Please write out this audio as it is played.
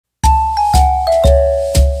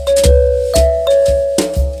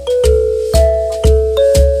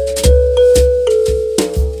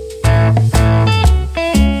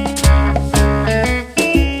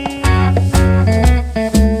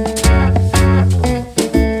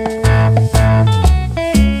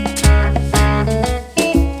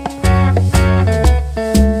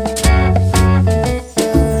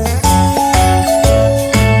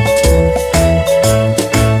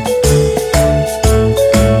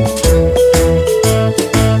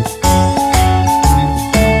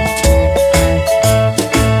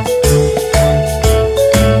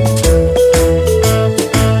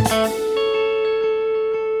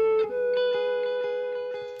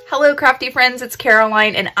Crafty friends, it's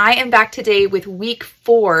Caroline, and I am back today with week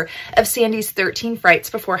 4 of Sandy's 13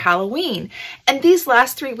 Frights Before Halloween. And these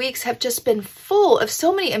last 3 weeks have just been full of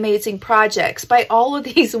so many amazing projects by all of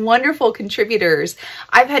these wonderful contributors.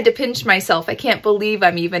 I've had to pinch myself. I can't believe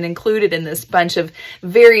I'm even included in this bunch of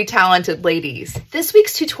very talented ladies. This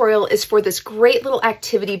week's tutorial is for this great little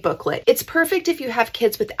activity booklet. It's perfect if you have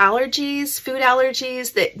kids with allergies, food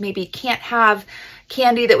allergies that maybe can't have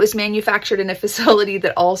candy that was manufactured in a facility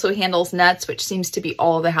that also handles nuts, which seems to be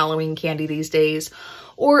all the Halloween candy these days.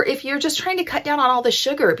 Or if you're just trying to cut down on all the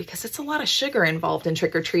sugar, because it's a lot of sugar involved in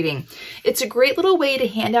trick-or-treating. It's a great little way to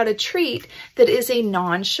hand out a treat that is a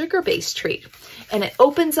non-sugar based treat. And it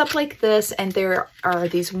opens up like this, and there are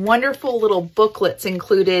these wonderful little booklets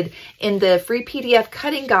included in the free PDF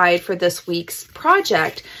cutting guide for this week's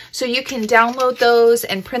project. So you can download those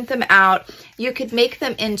and print them out. You could make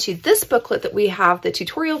them into this booklet that we have the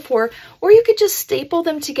tutorial for, or you could just staple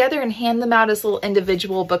them together and hand them out as little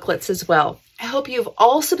individual booklets as well. I hope you've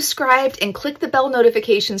all subscribed and clicked the bell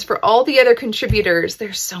notifications for all the other contributors.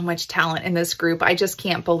 There's so much talent in this group. I just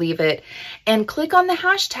can't believe it. And click on the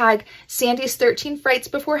hashtag Sandy's 13 Frights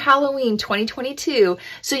Before Halloween 2022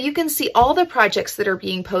 so you can see all the projects that are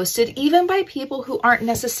being posted, even by people who aren't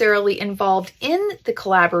necessarily involved in the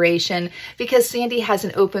collaboration, because Sandy has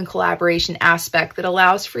an open collaboration aspect that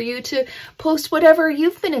allows for you to post whatever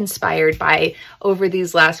you've been inspired by over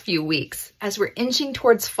these last few weeks. As we're inching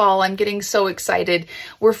towards fall, I'm getting so excited.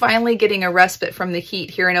 We're finally getting a respite from the heat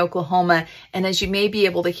here in Oklahoma. And as you may be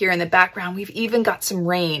able to hear in the background, we've even got some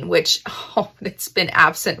rain, which, it's been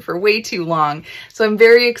absent for way too long. So I'm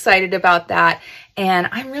very excited about that. And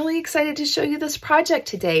I'm really excited to show you this project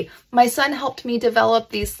today. My son helped me develop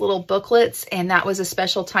these little booklets, and that was a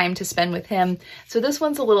special time to spend with him. So this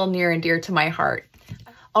one's a little near and dear to my heart.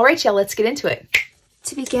 All right, y'all, let's get into it.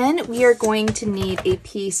 To begin, we are going to need a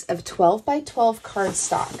piece of 12 by 12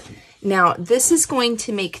 cardstock. Now, this is going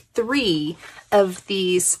to make 3 of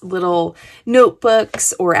these little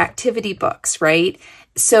notebooks or activity books, right?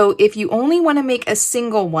 So if you only want to make a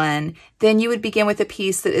single one, then you would begin with a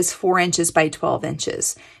piece that is 4 inches by 12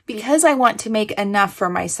 inches. Because I want to make enough for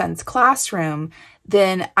my son's classroom,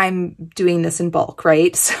 then I'm doing this in bulk,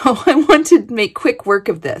 right? So I want to make quick work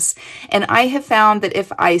of this. And I have found that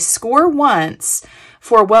if I score once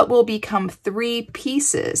for what will become 3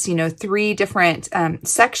 pieces, 3 different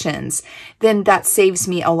sections, then that saves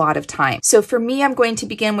me a lot of time. So for me, I'm going to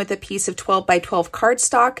begin with a piece of 12 by 12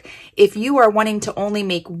 cardstock. If you are wanting to only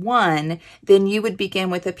make one, then you would begin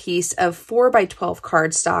with a piece of 4 by 12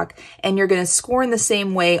 cardstock, and you're going to score in the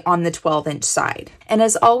same way on the 12-inch side. And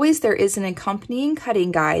as always, there is an accompanying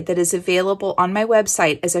cutting guide that is available on my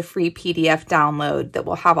website as a free PDF download that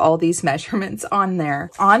will have all these measurements on there.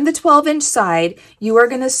 On the 12-inch side, you are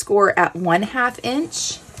going to score at 1/2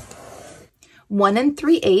 inch, 1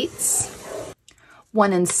 3/8,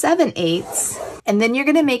 1 7/8, and then you're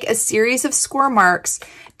going to make a series of score marks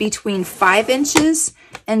between 5 inches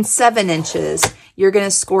and 7 inches. You're going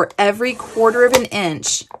to score every 1/4 of an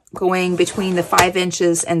inch going between the 5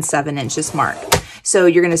 inches and 7 inches mark. So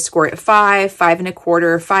you're going to score at 5, 5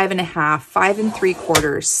 1/4, 5 1/2, 5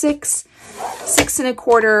 3/4, 6, 6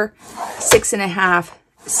 1/4, 6 1/2,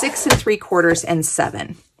 6 3/4, and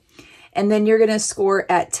 7. And then you're going to score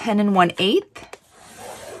at 10 1/8.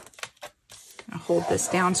 I'll hold this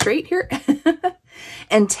down straight here.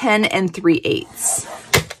 And 10 3/8.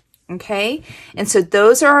 Okay, and so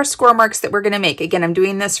those are our score marks that we're going to make. Again, I'm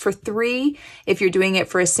doing this for 3. If you're doing it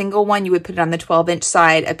for a single one, you would put it on the 12-inch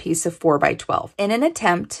side, a piece of 4 by 12. In an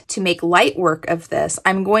attempt to make light work of this,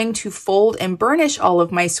 I'm going to fold and burnish all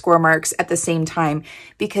of my score marks at the same time,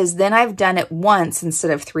 because then I've done it once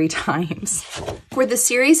instead of 3 times. For the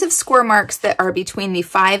series of score marks that are between the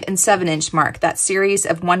 5 and 7-inch mark, that series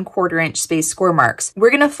of 1/4 inch space score marks,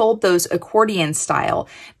 we're going to fold those accordion style,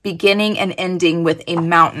 beginning and ending with a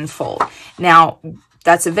mountain fold. Now,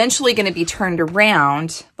 that's eventually going to be turned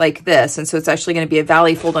around like this, and so it's actually going to be a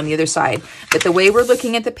valley fold on the other side. But the way we're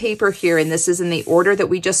looking at the paper here, and this is in the order that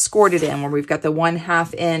we just scored it in, where we've got the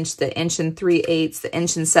 1/2 inch, the 1 3/8, the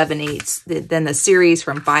 1 7/8, then the series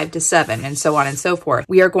from 5 to 7, and so on and so forth.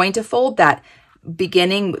 We are going to fold that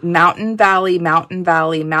beginning mountain, valley, mountain,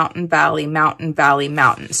 valley, mountain, valley, mountain, valley,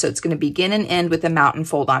 mountain. So it's going to begin and end with a mountain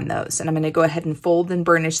fold on those. And I'm going to go ahead and fold and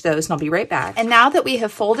burnish those, and I'll be right back. And now that we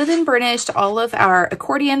have folded and burnished all of our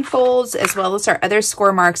accordion folds as well as our other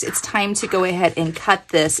score marks, it's time to go ahead and cut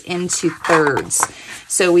this into thirds.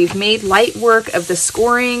 So we've made light work of the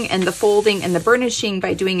scoring and the folding and the burnishing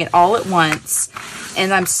by doing it all at once.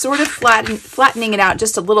 And I'm sort of flattening it out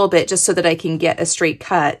just a little bit just so that I can get a straight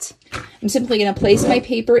cut. I'm simply going to place my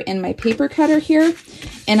paper in my paper cutter here,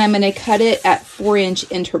 and I'm going to cut it at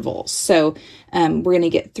 4-inch intervals. So we're going to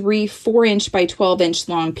get 3 4-inch by 12-inch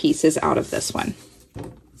long pieces out of this one.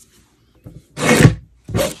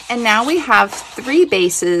 And now we have 3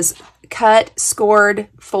 bases cut, scored,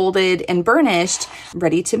 folded, and burnished,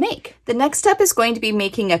 ready to make. The next step is going to be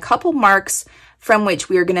making a couple marks from which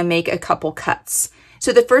we are going to make a couple cuts.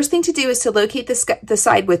 So the first thing to do is to locate the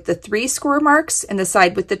side with the 3 score marks and the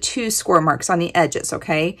side with the 2 score marks on the edges,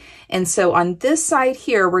 okay? And so on this side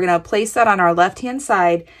here, we're going to place that on our left-hand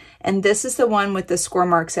side, and this is the one with the score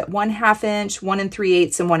marks at 1/2 inch, 1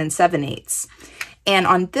 3/8, and 1 7/8. And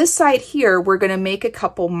on this side here, we're going to make a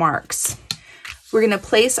couple marks. We're going to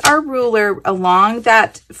place our ruler along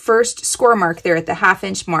that first score mark there at the 1/2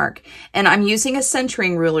 inch mark. And I'm using a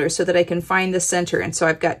centering ruler so that I can find the center. And so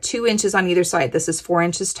I've got 2 inches on either side. This is 4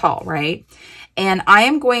 inches tall, right? And I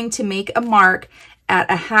am going to make a mark at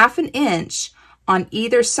 1/2 inch on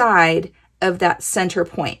either side of that center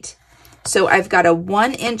point. So I've got a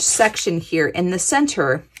 1-inch section here in the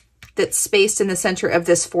center that's spaced in the center of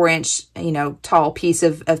this 4-inch, tall piece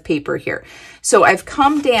of paper here. So I've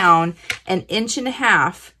come down 1.5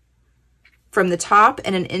 inches from the top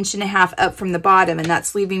and 1.5 inches up from the bottom, and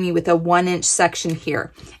that's leaving me with a 1-inch section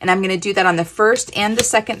here. And I'm going to do that on the first and the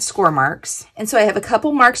second score marks. And so I have a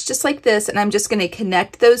couple marks just like this, and I'm just going to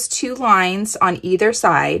connect those 2 lines on either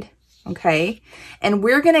side. Okay, and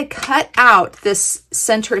we're going to cut out this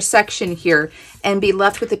center section here and be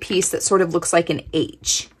left with a piece that sort of looks like an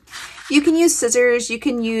H. You can use scissors, you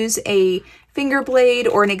can use a finger blade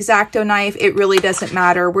or an X-Acto knife. It really doesn't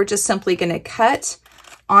matter. We're just simply going to cut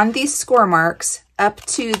on these score marks up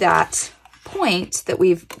to that point that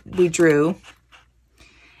we drew.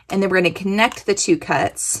 And then we're going to connect the 2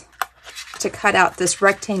 cuts to cut out this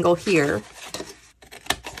rectangle here.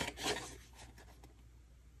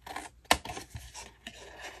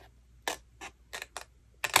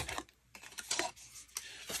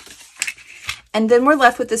 And then we're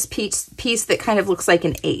left with this piece that kind of looks like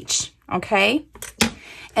an H, okay?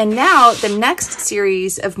 And now the next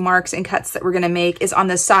series of marks and cuts that we're going to make is on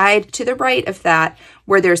the side to the right of that,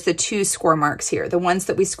 where there's the 2 score marks here, the ones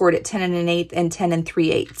that we scored at 10 1/8 and 10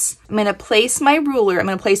 3/8. I'm going to place my ruler, I'm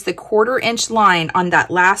going to place the 1/4 inch line on that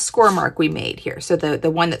last score mark we made here. So the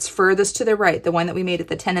one that's furthest to the right, the one that we made at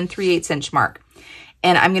the 10 3/8 inch mark.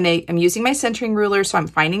 And I'm using my centering ruler, so I'm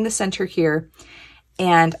finding the center here.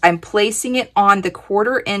 And I'm placing it on the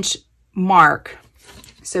 1/4 inch mark.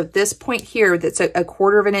 So this point here, that's a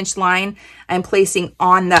 1/4 inch line, I'm placing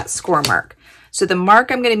on that score mark. So the mark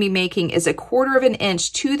I'm going to be making is a 1/4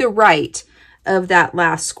 inch to the right of that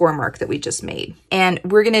last score mark that we just made. And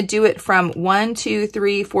we're going to do it from 1, 2,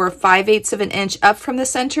 3, 4, 5/8 of an inch up from the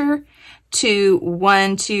center to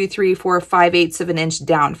 1, 2, 3, 4, 5/8 of an inch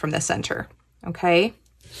down from the center. Okay.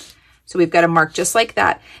 So we've got a mark just like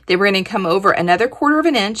that. Then we're going to come over another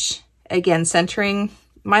 1/4 inch, again, centering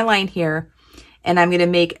my line here. And I'm going to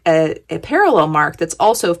make a parallel mark that's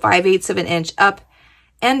also 5/8 of an inch up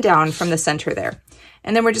and down from the center there.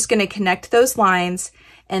 And then we're just going to connect those lines.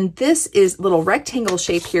 And this is little rectangle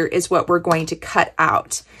shape here is what we're going to cut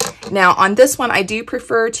out. Now on this one, I do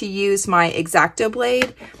prefer to use my X-Acto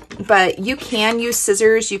blade, but you can use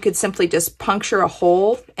scissors. You could simply just puncture a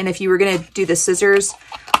hole. And if you were going to do the scissors,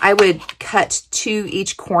 I would cut to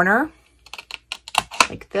each corner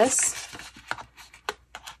like this.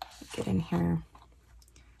 Get in here.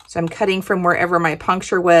 So I'm cutting from wherever my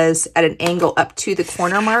puncture was at an angle up to the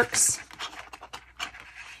corner marks.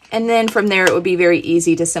 And then from there, it would be very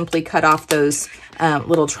easy to simply cut off those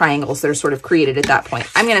little triangles that are sort of created at that point.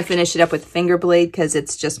 I'm going to finish it up with a finger blade because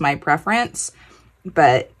it's just my preference.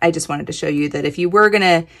 But I just wanted to show you that if you were going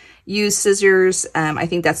to use scissors, I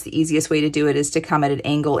think that's the easiest way to do it, is to come at an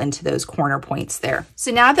angle into those corner points there.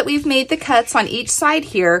 So now that we've made the cuts on each side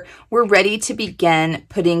here, we're ready to begin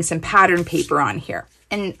putting some pattern paper on here.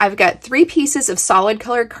 And I've got 3 pieces of solid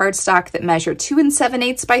colored cardstock that measure 2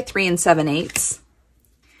 7/8 by 3 7/8.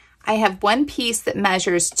 I have 1 piece that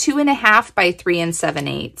measures 2.5 by 3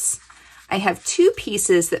 7/8. I have 2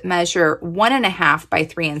 pieces that measure 1.5 by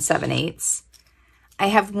 3 7/8. I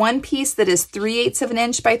have 1 piece that is 3/8 of an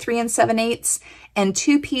inch by 3 7/8, and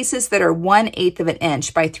 2 pieces that are 1/8 of an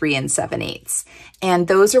inch by 3 7/8. And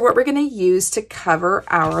those are what we're going to use to cover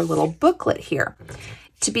our little booklet here.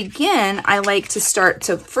 To begin, I like to start,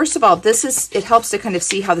 so first of all, it helps to kind of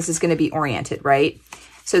see how this is going to be oriented, right?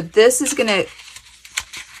 So this is going to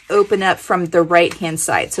open up from the right-hand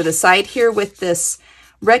side. So the side here with this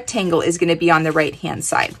rectangle is going to be on the right-hand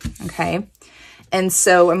side, okay? And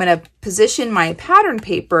so I'm going to position my pattern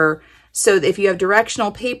paper so that if you have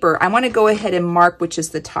directional paper, I want to go ahead and mark which is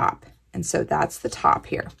the top. And so that's the top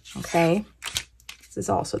here, okay? This is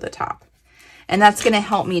also the top. And that's gonna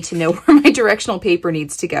help me to know where my directional paper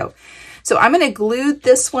needs to go. So I'm gonna glue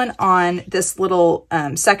this one on this little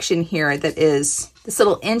section here that is this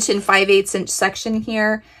little 1 5/8 inch section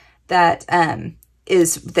here that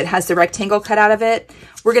has the rectangle cut out of it.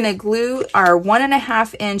 We're gonna glue our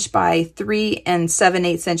 1.5 inch by 3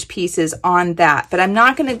 7/8 inch pieces on that, but I'm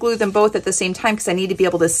not gonna glue them both at the same time because I need to be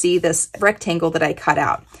able to see this rectangle that I cut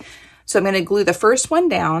out. So I'm gonna glue the first one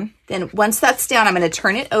down. Then once that's down, I'm gonna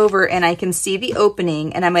turn it over and I can see the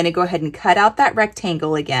opening, and I'm gonna go ahead and cut out that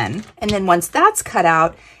rectangle again. And then once that's cut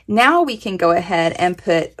out, now we can go ahead and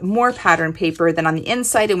put more pattern paper than on the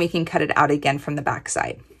inside, and we can cut it out again from the back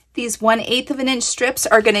side. These 1/8 inch strips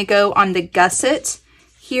are gonna go on the gusset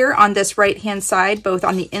here on this right-hand side, both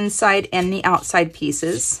on the inside and the outside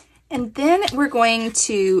pieces. And then we're going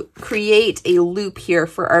to create a loop here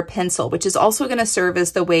for our pencil, which is also gonna serve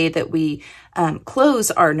as the way that we close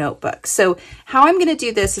our notebook. So how I'm gonna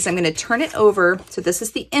do this is I'm gonna turn it over. So this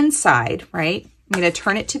is the inside, right? I'm gonna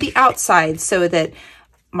turn it to the outside so that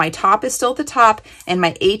my top is still at the top and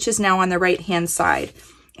my H is now on the right-hand side.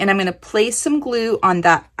 And I'm gonna place some glue on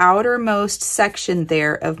that outermost section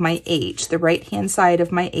there of my H, the right-hand side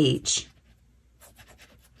of my H.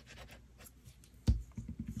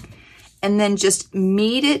 And then just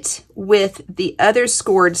meet it with the other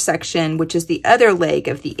scored section, which is the other leg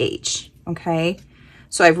of the H, okay?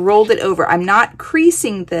 So I've rolled it over. I'm not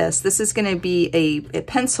creasing this. This is gonna be a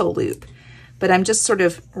pencil loop, but I'm just sort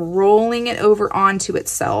of rolling it over onto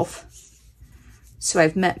itself. So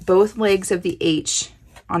I've met both legs of the H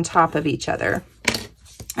on top of each other.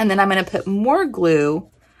 And then I'm gonna put more glue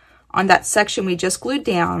on that section we just glued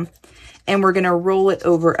down, and we're gonna roll it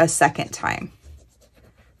over a second time.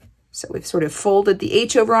 So we've sort of folded the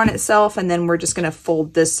H over on itself, and then we're just gonna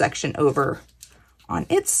fold this section over on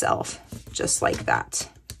itself, just like that.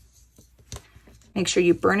 Make sure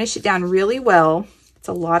you burnish it down really well. It's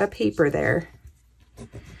a lot of paper there.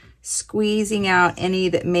 Squeezing out any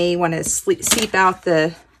that may wanna seep out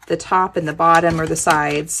the top and the bottom or the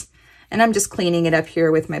sides. And I'm just cleaning it up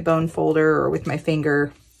here with my bone folder or with my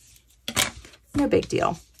finger. No big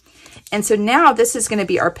deal. And so now this is gonna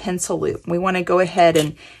be our pencil loop. We wanna go ahead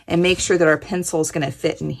and make sure that our pencil is gonna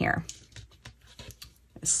fit in here.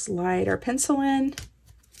 Slide our pencil in.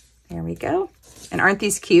 There we go. And aren't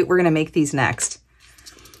these cute? We're gonna make these next.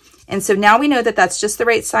 And so now we know that that's just the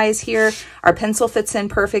right size here. Our pencil fits in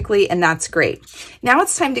perfectly, and that's great. Now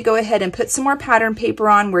it's time to go ahead and put some more pattern paper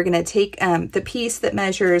on. We're gonna take the piece that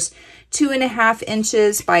measures 2.5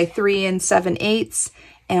 inches by 3 7/8,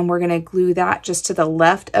 and we're gonna glue that just to the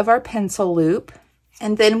left of our pencil loop.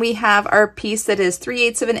 And then we have our piece that is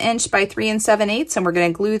 3/8 of an inch by 3 7/8, and we're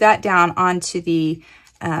gonna glue that down onto the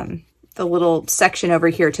little section over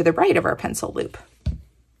here to the right of our pencil loop.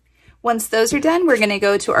 Once those are done, we're gonna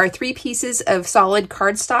go to our 3 pieces of solid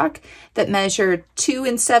cardstock that measure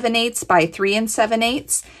 2 7/8 by 3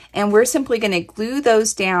 7/8, and we're simply gonna glue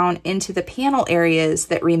those down into the panel areas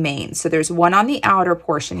that remain. So there's 1 on the outer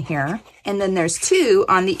portion here, and then there's 2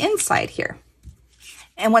 on the inside here.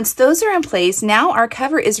 And once those are in place, now our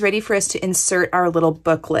cover is ready for us to insert our little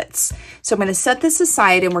booklets. So I'm gonna set this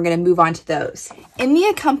aside and we're gonna move on to those. In the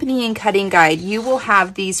accompanying cutting guide, you will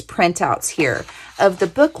have these printouts here of the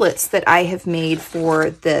booklets that I have made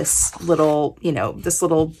for this little, this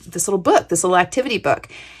little book, this little activity book.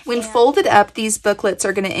 When folded up, these booklets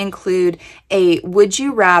are gonna include a Would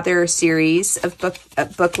You Rather series of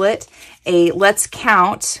booklet, a Let's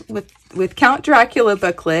Count with Count Dracula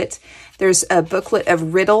booklet. There's a booklet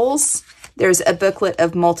of riddles, there's a booklet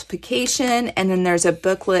of multiplication, and then there's a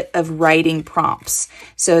booklet of writing prompts.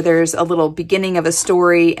 So there's a little beginning of a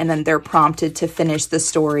story, and then they're prompted to finish the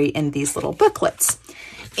story in these little booklets.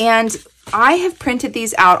 And I have printed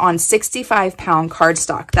these out on 65-pound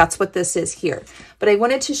cardstock. That's what this is here. But I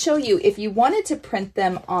wanted to show you, if you wanted to print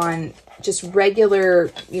them on just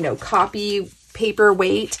regular, copy paper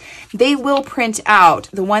weight, they will print out.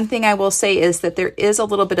 The one thing I will say is that there is a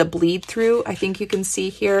little bit of bleed through. I think you can see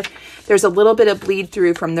here, there's a little bit of bleed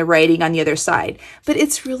through from the writing on the other side, but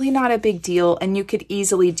it's really not a big deal, and you could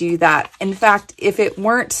easily do that. In fact, if it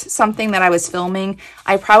weren't something that I was filming,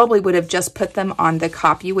 I probably would have just put them on the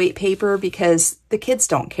copy weight paper because the kids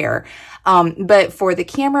don't care. But for the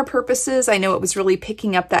camera purposes, I know it was really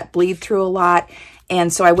picking up that bleed through a lot.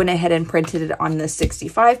 And so I went ahead and printed it on the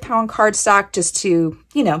 65-pound cardstock just to,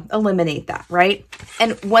 eliminate that, right?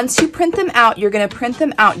 And once you print them out, you're going to print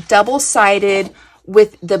them out double-sided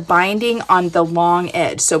with the binding on the long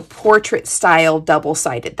edge. So portrait style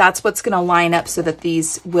double-sided. That's what's going to line up so that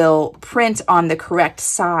these will print on the correct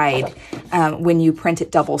side when you print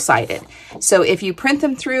it double-sided. So if you print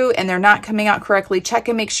them through and they're not coming out correctly, check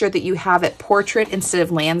and make sure that you have it portrait instead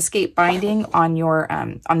of landscape binding on your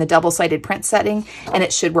on the double-sided print setting, and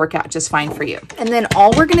it should work out just fine for you. And then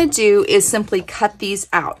all we're going to do is simply cut these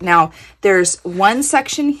out. Now there's one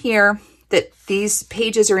section here that these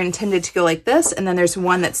pages are intended to go like this, and then there's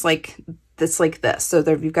one that's like this. So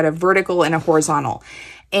there, you've got a vertical and a horizontal.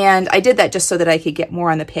 And I did that just so that I could get more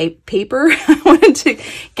on the paper. I wanted to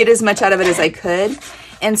get as much out of it as I could.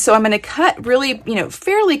 And so I'm going to cut really, you know,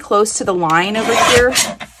 fairly close to the line over here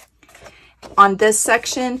on this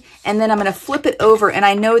section. And then I'm going to flip it over, and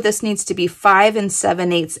I know this needs to be 5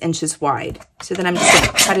 7/8 inches wide. So then I'm just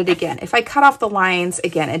going to cut it again. If I cut off the lines,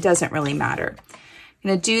 again, it doesn't really matter. I'm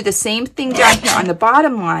going to do the same thing down here on the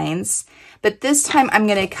bottom lines, but this time I'm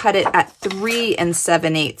going to cut it at 3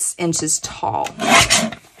 7/8 inches tall.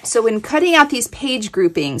 So when cutting out these page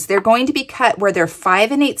groupings, they're going to be cut where they're 5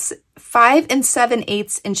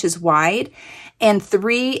 7/8 inches wide and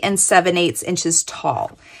 3 7/8 inches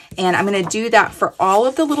tall. And I'm going to do that for all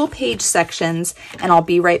of the little page sections, and I'll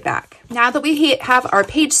be right back. Now that we have our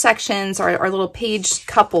page sections, our little page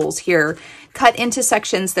couples here, cut into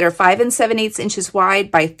sections that are 5 7/8 inches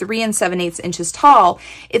wide by 3 7/8 inches tall,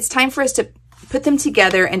 it's time for us to put them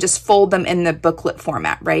together and just fold them in the booklet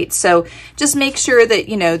format, right? So just make sure that,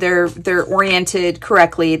 you know, they're oriented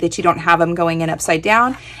correctly, that you don't have them going in upside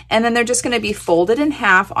down, and then they're just going to be folded in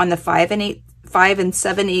half on the 5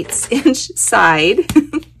 7/8 inch side,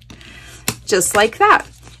 just like that.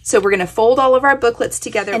 So we're going to fold all of our booklets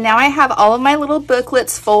together. And now I have all of my little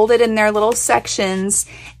booklets folded in their little sections,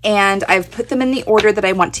 and I've put them in the order that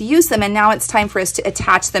I want to use them. And now it's time for us to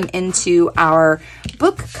attach them into our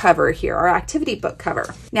book cover here, our activity book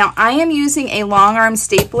cover. Now I am using a long arm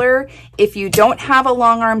stapler. If you don't have a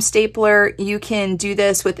long arm stapler, you can do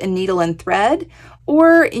this with a needle and thread,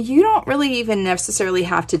 or you don't really even necessarily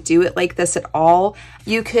have to do it like this at all.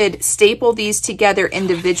 You could staple these together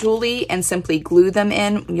individually and simply glue them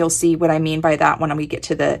in. You'll see what I mean by that when we get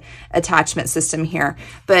to the attachment system here.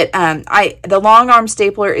 But the long arm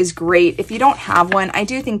stapler is great. If you don't have one, I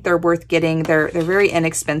do think they're worth getting. They're very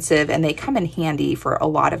inexpensive, and they come in handy for a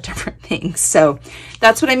lot of different things. So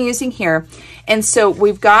that's what I'm using here. And so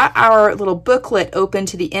we've got our little booklet open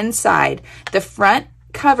to the inside. The front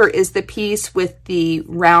cover is the piece with the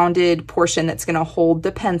rounded portion that's going to hold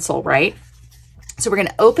the pencil, right? So we're going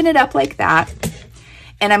to open it up like that,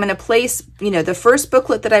 and I'm going to place, you know, the first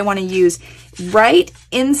booklet that I want to use right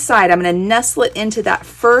inside. I'm going to nestle it into that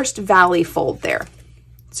first valley fold there.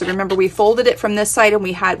 So remember, we folded it from this side, and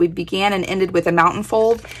we began and ended with a mountain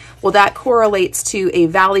fold. Well, that correlates to a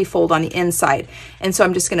valley fold on the inside. And so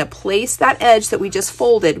I'm just going to place that edge that we just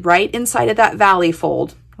folded right inside of that valley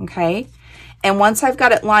fold, okay? And once I've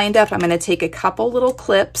got it lined up, I'm going to take a couple little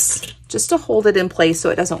clips just to hold it in place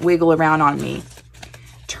so it doesn't wiggle around on me.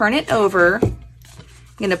 Turn it over. I'm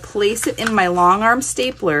going to place it in my long arm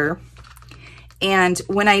stapler. And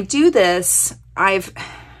when I do this, I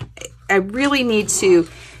really need to,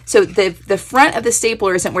 so the front of the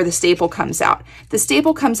stapler isn't where the staple comes out. The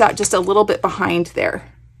staple comes out just a little bit behind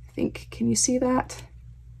there. I think, can you see that?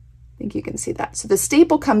 I think you can see that. So the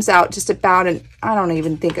staple comes out just about I don't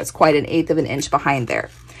even think it's quite 1/8 of an inch behind there.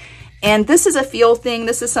 And this is a feel thing.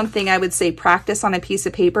 This is something I would say practice on a piece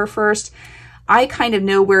of paper first. I kind of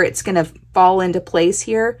know where it's going to fall into place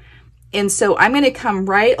here. And so I'm going to come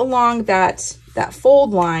right along that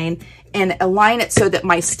fold line and align it so that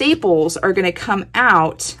my staples are going to come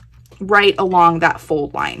out right along that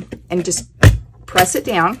fold line, and just press it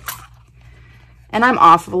down. And I'm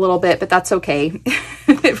off a little bit, but that's okay.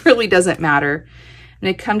 It really doesn't matter. I'm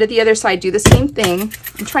going to come to the other side, do the same thing.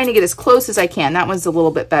 I'm trying to get as close as I can. That one's a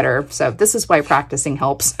little bit better. So this is why practicing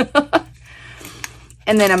helps.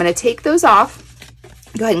 And then I'm going to take those off.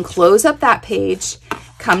 Go ahead and close up that page.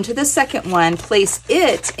 Come to the second one. Place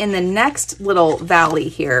it in the next little valley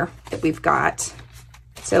here that we've got.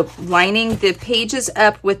 So lining the pages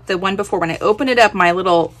up with the one before. When I open it up,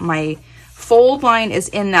 my fold line is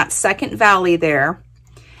in that second valley there,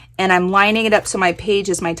 and I'm lining it up so my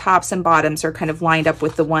pages, my tops and bottoms, are kind of lined up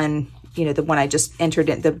with the one, you know, the one I just entered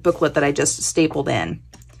in, the booklet that I just stapled in.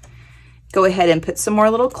 Go ahead and put some more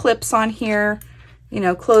little clips on here, you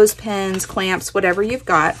know, clothespins, clamps, whatever you've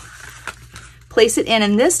got. Place it in,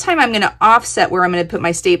 and this time I'm going to offset where I'm going to put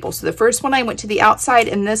my staple. So the first one I went to the outside,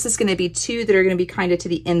 and this is going to be two that are going to be kind of to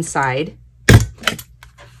the inside.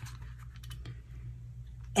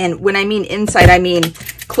 And when I mean inside, I mean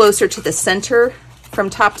closer to the center from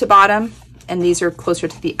top to bottom. and these are closer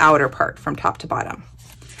to the outer part from top to bottom.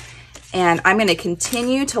 And I'm going to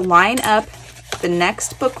continue to line up the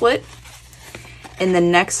next booklet in the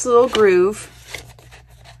next little groove,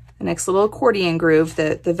 the next little accordion groove,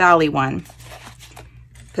 the valley one.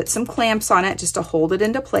 Put some clamps on it just to hold it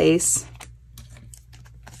into place.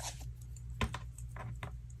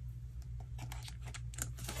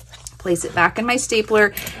 Place it back in my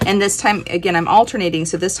stapler, and this time, again, I'm alternating,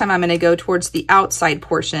 so this time I'm going to go towards the outside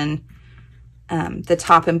portion, the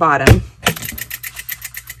top and bottom.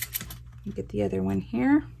 Get the other one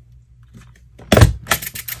here.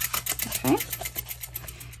 Okay.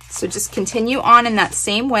 So just continue on in that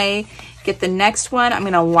same way. Get the next one. I'm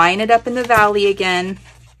going to line it up in the valley again,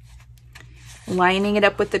 lining it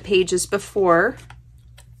up with the pages before.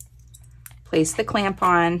 Place the clamp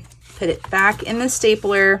on, put it back in the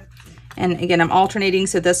stapler. And again, I'm alternating.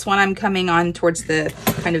 So this one I'm coming on towards the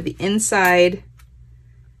kind of the inside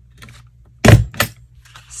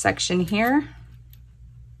section here.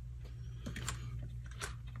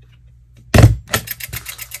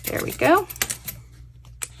 There we go.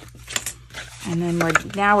 And then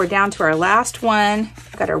now we're down to our last one.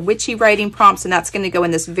 We've got our witchy writing prompts, and that's going to go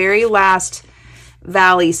in this very last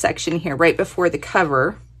valley section here, right before the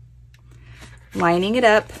cover. Lining it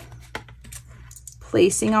up,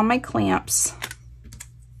 placing on my clamps.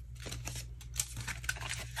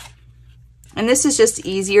 And this is just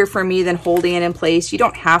easier for me than holding it in place. You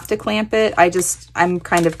don't have to clamp it. I'm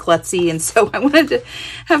kind of klutzy, and so I wanted to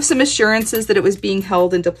have some assurances that it was being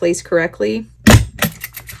held into place correctly.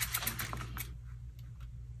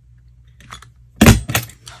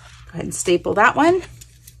 Go ahead and staple that one.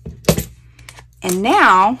 And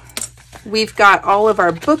now we've got all of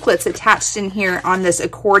our booklets attached in here on this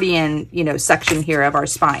accordion, section here of our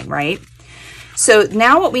spine, right? So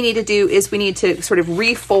now what we need to do is we need to sort of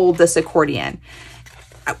refold this accordion.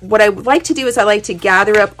 What I would like to do is I like to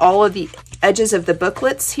gather up all of the edges of the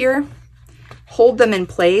booklets here, hold them in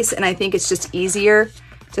place, and I think it's just easier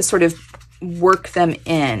to sort of work them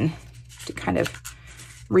in to kind of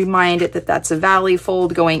remind it that that's a valley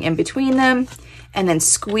fold going in between them, and then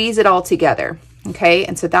squeeze it all together. Okay,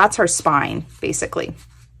 and so that's our spine, basically.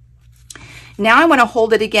 Now I want to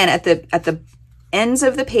hold it again at the ends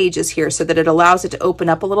of the pages here so that it allows it to open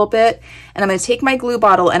up a little bit. And I'm going to take my glue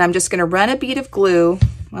bottle and I'm just going to run a bead of glue.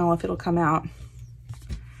 Well, if it'll come out.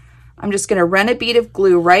 I'm just going to run a bead of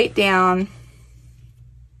glue right down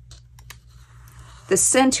the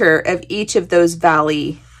center of each of those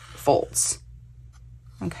valley folds.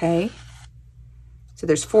 Okay. So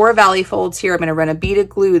there's 4 valley folds here. I'm going to run a bead of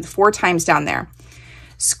glue 4 times down there.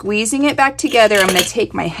 Squeezing it back together, I'm going to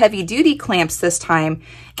take my heavy duty clamps this time,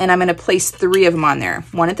 and I'm going to place 3 of them on there.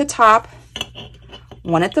 1 at the top,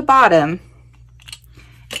 1 at the bottom,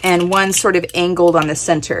 and 1 sort of angled on the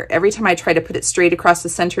center. Every time I try to put it straight across the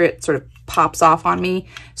center, it sort of pops off on me.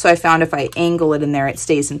 So I found if I angle it in there, it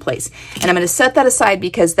stays in place. And I'm going to set that aside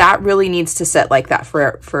because that really needs to set like that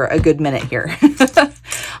for a good minute here.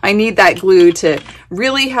 I need that glue to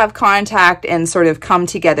really have contact and sort of come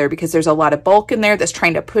together because there's a lot of bulk in there that's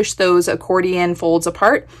trying to push those accordion folds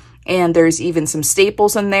apart. And there's even some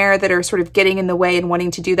staples in there that are sort of getting in the way and wanting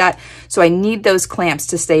to do that. So I need those clamps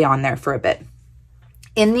to stay on there for a bit.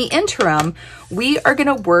 In the interim, we are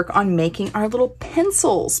going to work on making our little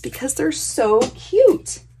pencils because they're so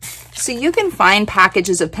cute. So you can find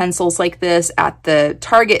packages of pencils like this at the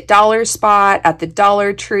Target dollar spot, at the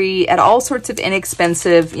Dollar Tree, at all sorts of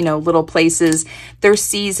inexpensive, little places. They're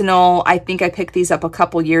seasonal. I think I picked these up a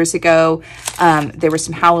couple years ago. There were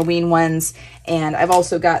some Halloween ones, and I've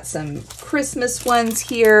also got some Christmas ones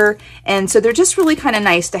here. And so they're just really kind of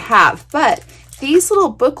nice to have. But these little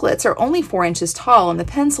booklets are only 4 inches tall, and the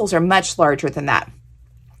pencils are much larger than that.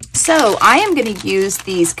 So I am going to use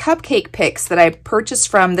these cupcake picks that I purchased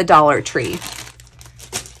from the Dollar Tree.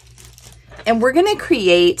 And we're going to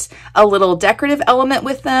create a little decorative element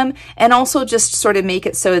with them and also just sort of make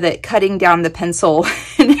it so that cutting down the pencil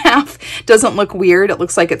in half doesn't look weird. It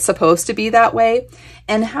looks like it's supposed to be that way.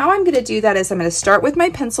 And how I'm going to do that is I'm going to start with my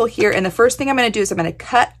pencil here. And the first thing I'm going to do is I'm going to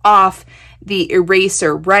cut off the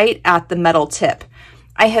eraser right at the metal tip.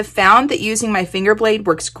 I have found that using my finger blade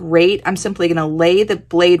works great. I'm simply going to lay the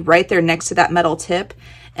blade right there next to that metal tip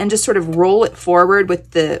and just sort of roll it forward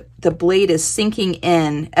with the blade is sinking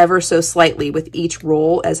in ever so slightly with each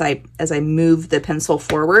roll as I move the pencil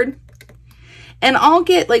forward. And I'll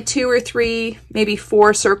get like 2 or 3, maybe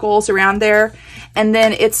 4 circles around there. And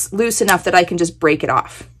then it's loose enough that I can just break it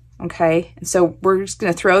off. Okay. And so we're just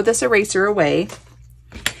going to throw this eraser away.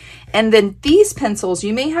 And then these pencils,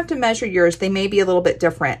 you may have to measure yours. They may be a little bit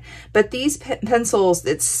different, but these pencils,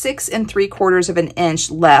 it's 6 3/4 of an inch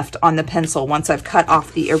left on the pencil once I've cut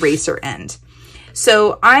off the eraser end.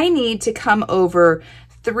 So I need to come over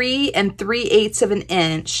 3 3/8 of an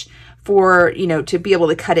inch for, you know, to be able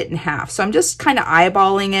to cut it in half. So I'm just kind of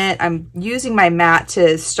eyeballing it. I'm using my mat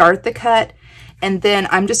to start the cut, and then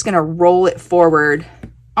I'm just going to roll it forward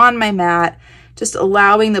on my mat, just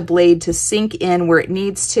allowing the blade to sink in where it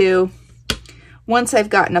needs to. Once I've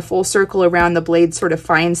gotten a full circle around, the blade sort of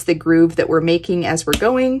finds the groove that we're making as we're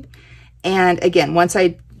going. And again, once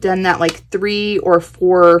I've done that like 3 or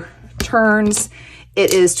 4 turns,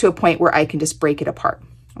 it is to a point where I can just break it apart,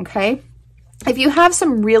 okay? If you have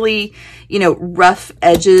some really, you know, rough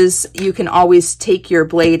edges, you can always take your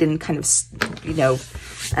blade and kind of, you know,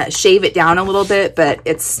 shave it down a little bit, but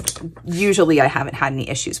it's usually I haven't had any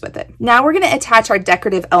issues with it. Now we're going to attach our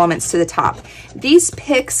decorative elements to the top. These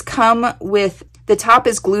picks come with, the top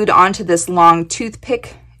is glued onto this long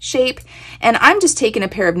toothpick shape, and I'm just taking a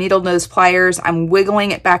pair of needle nose pliers, I'm wiggling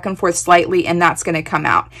it back and forth slightly, and that's going to come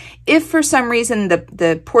out. If for some reason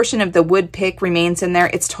the portion of the wood pick remains in there,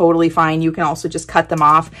 it's totally fine. You can also just cut them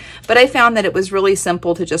off, but I found that it was really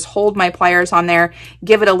simple to just hold my pliers on there,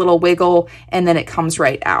 give it a little wiggle, and then it comes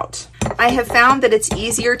right out. I have found that it's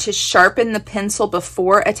easier to sharpen the pencil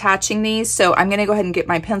before attaching these, so I'm going to go ahead and get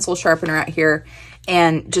my pencil sharpener out here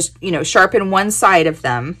and just, you know, sharpen one side of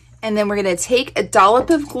them. And then we're going to take a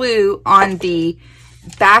dollop of glue on the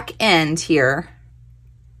back end here.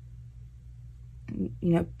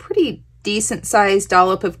 You know, pretty decent sized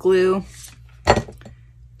dollop of glue.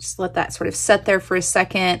 Just let that sort of set there for a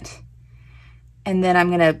second. And then I'm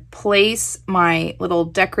going to place my little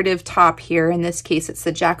decorative top here. In this case, it's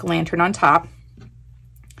the jack-o'-lantern on top.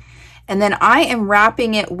 And then I am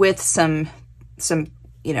wrapping it with some,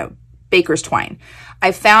 you know, baker's twine.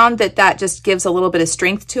 I found that that just gives a little bit of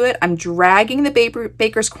strength to it. I'm dragging the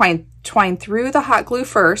baker's twine through the hot glue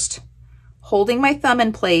first, holding my thumb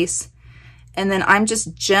in place, and then I'm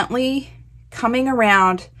just gently coming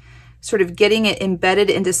around, sort of getting it embedded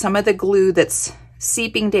into some of the glue that's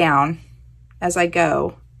seeping down as I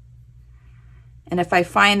go. And if I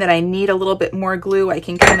find that I need a little bit more glue, I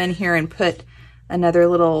can come in here and put another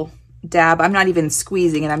little dab. I'm not even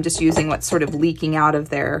squeezing it, I'm just using what's sort of leaking out of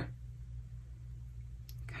there.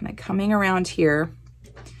 Kind of coming around here.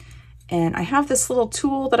 And I have this little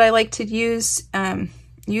tool that I like to use.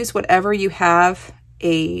 Use whatever you have.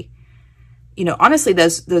 You know, honestly,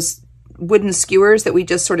 those wooden skewers that we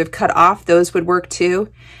just sort of cut off, those would work too.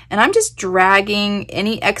 And I'm just dragging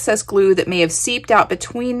any excess glue that may have seeped out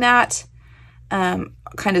between that, kind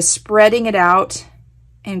of spreading it out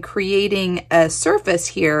and creating a surface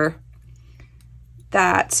here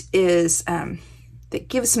that is, that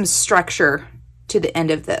gives some structure to the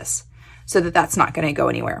end of this so that that's not going to go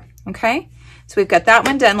anywhere. Okay, so we've got that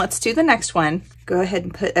one done. Let's do the next one. Go ahead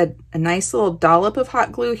and put a nice little dollop of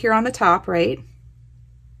hot glue here on the top, right?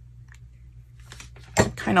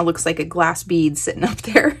 Kind of looks like a glass bead sitting up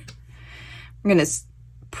there. We're going to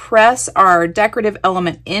press our decorative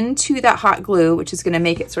element into that hot glue, which is going to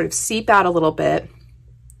make it sort of seep out a little bit.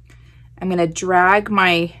 I'm going to drag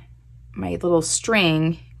my little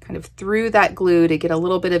string kind of through that glue to get a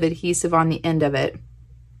little bit of adhesive on the end of it.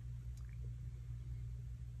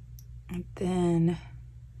 And then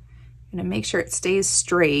I'm going to make sure it stays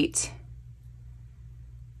straight.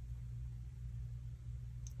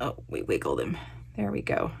 Oh, we wiggled him. There we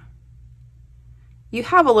go. You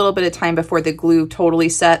have a little bit of time before the glue totally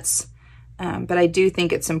sets, but I do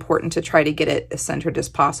think it's important to try to get it as centered as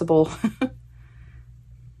possible.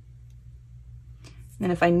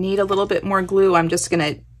 And if I need a little bit more glue, I'm just going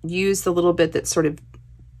to use the little bit that's sort of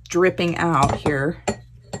dripping out here.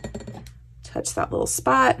 Touch that little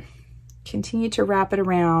spot, continue to wrap it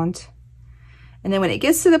around. And then when it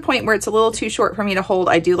gets to the point where it's a little too short for me to hold,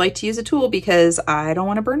 I do like to use a tool because I don't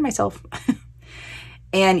want to burn myself.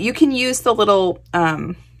 And you can use the little,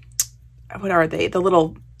 what are they? The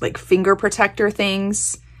little like finger protector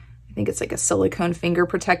things. I think it's like a silicone finger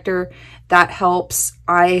protector. That helps.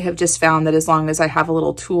 I have just found that as long as I have a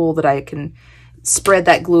little tool that I can spread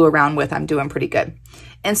that glue around with, I'm doing pretty good.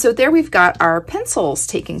 And so there we've got our pencils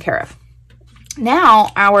taken care of.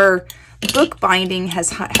 Now our book binding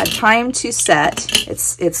has had time to set.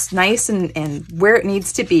 It's nice and where it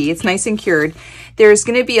needs to be. It's nice and cured. There's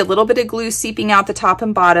going to be a little bit of glue seeping out the top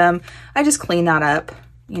and bottom. I just clean that up,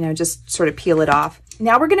 you know, just sort of peel it off.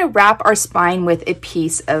 Now we're going to wrap our spine with a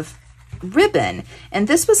piece of ribbon. And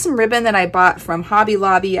this was some ribbon that I bought from Hobby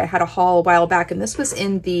Lobby. I had a haul a while back, and this was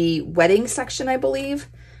in the wedding section, I believe.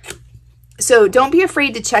 So don't be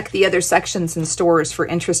afraid to check the other sections in stores for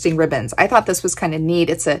interesting ribbons. I thought this was kind of neat.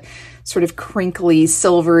 It's a sort of crinkly,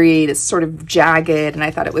 silvery, it's sort of jagged, and I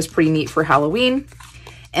thought it was pretty neat for Halloween.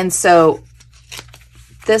 And so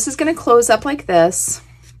this is going to close up like this.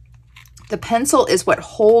 The pencil is what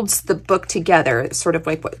holds the book together. It's sort of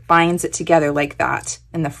like what binds it together like that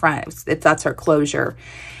in the front. That's our closure.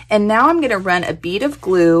 And now I'm going to run a bead of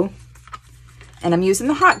glue, and I'm using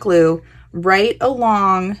the hot glue right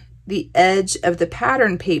along the edge of the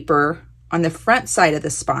pattern paper on the front side of the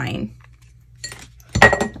spine.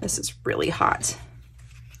 This is really hot.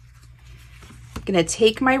 I'm going to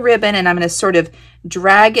take my ribbon and I'm going to sort of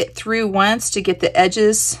drag it through once to get the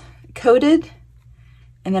edges coated.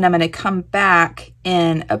 And then I'm going to come back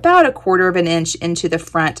in about 1/4 of an inch into the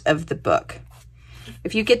front of the book.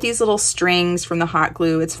 If you get these little strings from the hot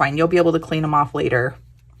glue, it's fine. You'll be able to clean them off later.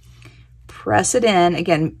 Press it in.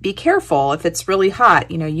 Again, be careful if it's really hot.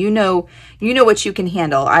 You know what you can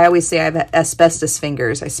handle. I always say I have asbestos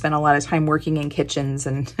fingers. I spent a lot of time working in kitchens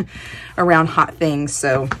and around hot things,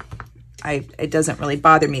 so it doesn't really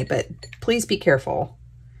bother me, but please be careful.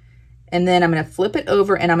 And then I'm going to flip it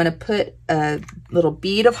over and I'm going to put a little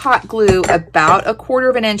bead of hot glue about 1/4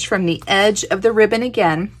 of an inch from the edge of the ribbon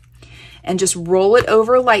again, and just roll it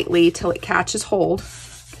over lightly till it catches hold.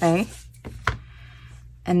 Okay.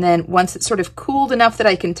 And then once it's sort of cooled enough that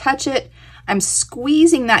I can touch it, I'm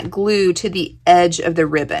squeezing that glue to the edge of the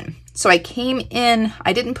ribbon. So I came in,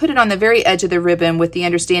 I didn't put it on the very edge of the ribbon with the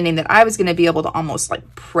understanding that I was going to be able to almost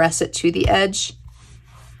like press it to the edge,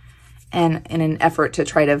 and in an effort to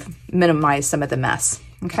try to minimize some of the mess.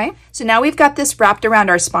 Okay, so now we've got this wrapped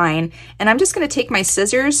around our spine, and I'm just going to take my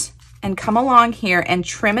scissors and come along here and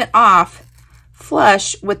trim it off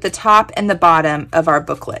flush with the top and the bottom of our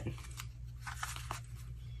booklet.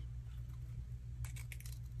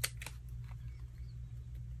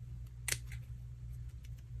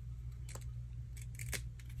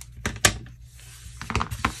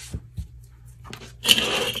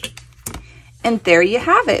 And there you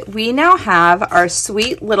have it. We now have our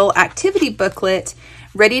sweet little activity booklet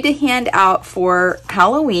ready to hand out for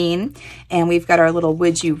Halloween. And we've got our little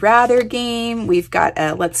Would You Rather game. We've got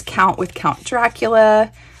a Let's Count with Count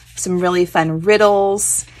Dracula, some really fun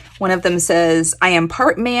riddles. One of them says, I am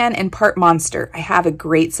part man and part monster. I have a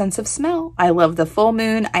great sense of smell. I love the full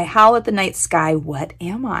moon. I howl at the night sky. What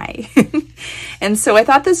am I? And so I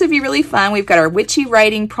thought this would be really fun. We've got our witchy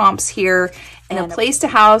writing prompts here, and a place to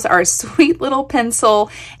house our sweet little pencil.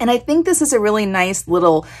 And I think this is a really nice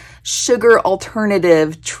little sugar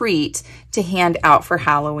alternative treat to hand out for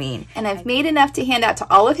Halloween. And I've made enough to hand out to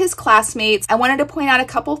all of his classmates. I wanted to point out a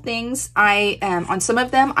couple things. On some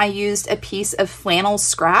of them, I used a piece of flannel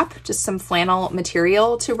scrap, just some flannel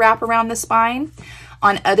material to wrap around the spine.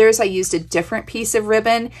 On others, I used a different piece of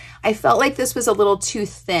ribbon. I felt like this was a little too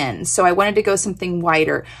thin, so I wanted to go something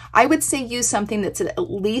wider. I would say use something that's at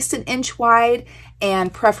least 1 inch wide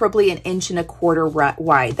and preferably 1.25 inches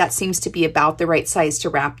wide. That seems to be about the right size to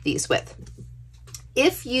wrap these with.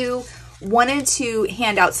 If you wanted to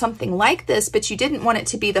hand out something like this, but you didn't want it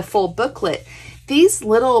to be the full booklet, these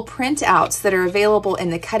little printouts that are available in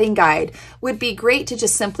the cutting guide would be great to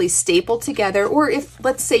just simply staple together, or if,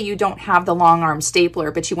 let's say, you don't have the long arm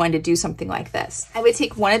stapler, but you wanted to do something like this. I would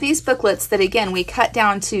take one of these booklets that, again, we cut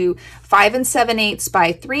down to 5 7/8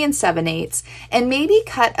 by 3 7/8, and maybe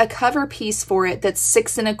cut a cover piece for it that's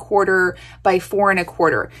 6 1/4 by 4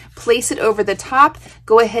 1/4. Place it over the top,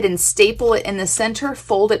 go ahead and staple it in the center,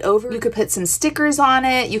 fold it over. You could put some stickers on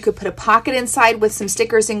it. You could put a pocket inside with some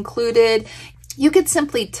stickers included. You could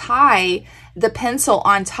simply tie the pencil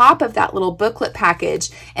on top of that little booklet package,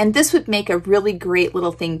 and this would make a really great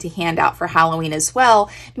little thing to hand out for Halloween as well.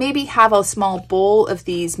 Maybe have a small bowl of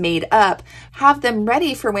these made up, have them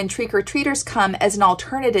ready for when trick-or-treaters come as an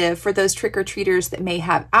alternative for those trick-or-treaters that may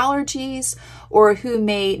have allergies or who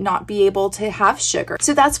may not be able to have sugar.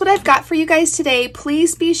 So that's what I've got for you guys today.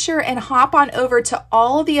 Please be sure and hop on over to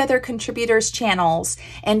all of the other contributors' channels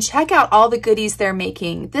and check out all the goodies they're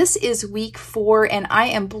making. This is week 4, and I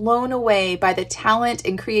am blown away by the talent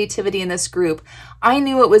and creativity in this group. I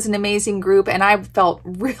knew it was an amazing group, and I felt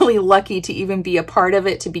really lucky to even be a part of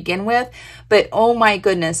it to begin with. But oh my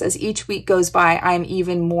goodness, as each week goes by, I'm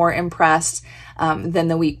even more impressed than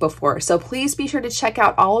the week before. So please be sure to check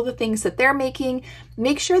out all of the things that they're making.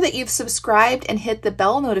 Make sure that you've subscribed and hit the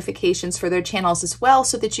bell notifications for their channels as well,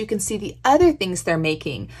 so that you can see the other things they're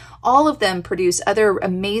making. All of them produce other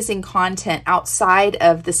amazing content outside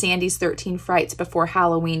of the Sandy's 13 Frights Before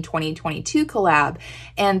Halloween 2022 collab,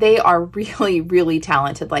 and they are really, really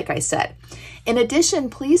talented, like I said. In addition,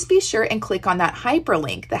 please be sure and click on that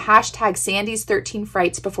hyperlink, the hashtag Sandy's 13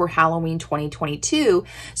 Frights Before Halloween 2022,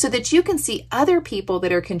 so that you can see other people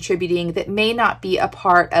that are contributing that may not be a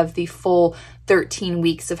part of the full 13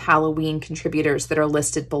 weeks of Halloween contributors that are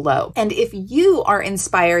listed below. And if you are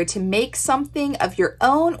inspired to make something of your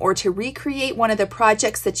own or to recreate one of the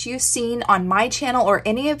projects that you've seen on my channel or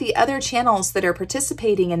any of the other channels that are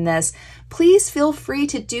participating in this, please feel free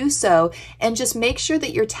to do so, and just make sure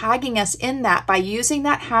that you're tagging us in that by using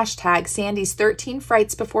that hashtag Sandy's 13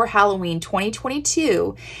 Frights Before Halloween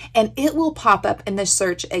 2022, and it will pop up in the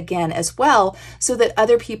search again as well, so that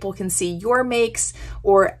other people can see your makes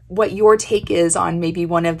or what your take is on maybe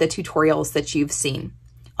one of the tutorials that you've seen.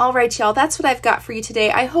 All right, y'all, that's what I've got for you today.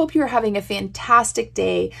 I hope you're having a fantastic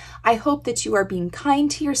day. I hope that you are being kind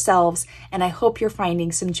to yourselves, and I hope you're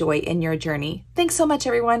finding some joy in your journey. Thanks so much,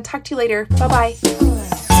 everyone. Talk to you later. Bye-bye.